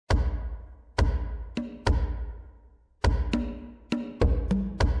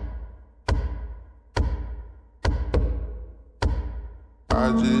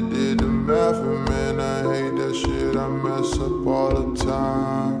I just did the math and man, I hate that shit, I mess up all the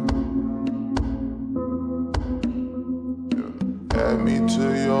time. Add me to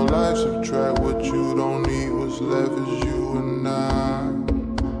your life, subtract what you don't need, what's left is you and I.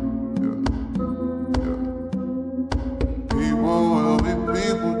 People will be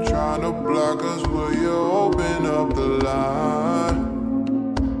people trying to block us, will you open up the line?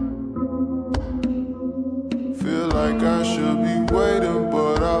 Feel like I should be waiting,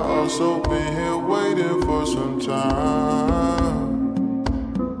 but I also been here waiting for some time.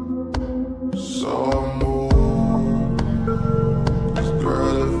 So I move, 'cause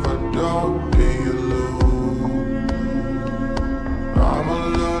girl, if I don't, then you lose. I'm a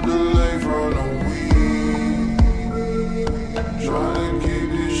little delayed from the weed, trying to keep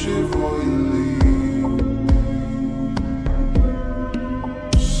this shit before you leave.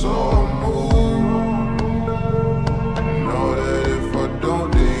 So I move, know that if I don't,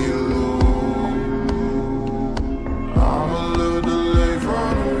 then you lose. I'm a little delayed from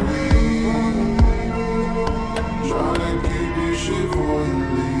the weed, trying to keep this shit before you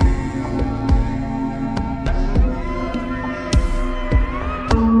leave.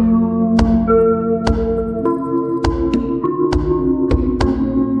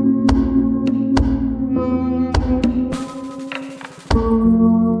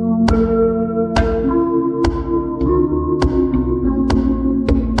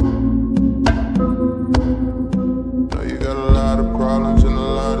 Know you got a lot of problems and a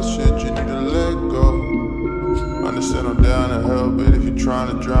lot of shit you need to let go. Understand I'm down to help, but if you're trying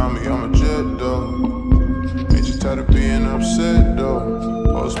to drown me, I'm a jet though. Ain't you tired of being upset though?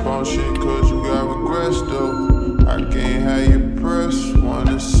 Postpone shit cause you got regrets though. I can't have you press,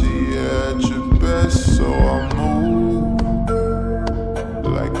 wanna see you at your best. So I move,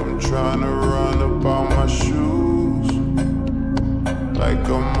 like I'm trying to run up on my shoes, like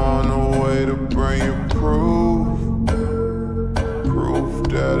I'm on the way to bring you proof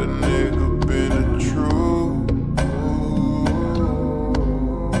that a nigga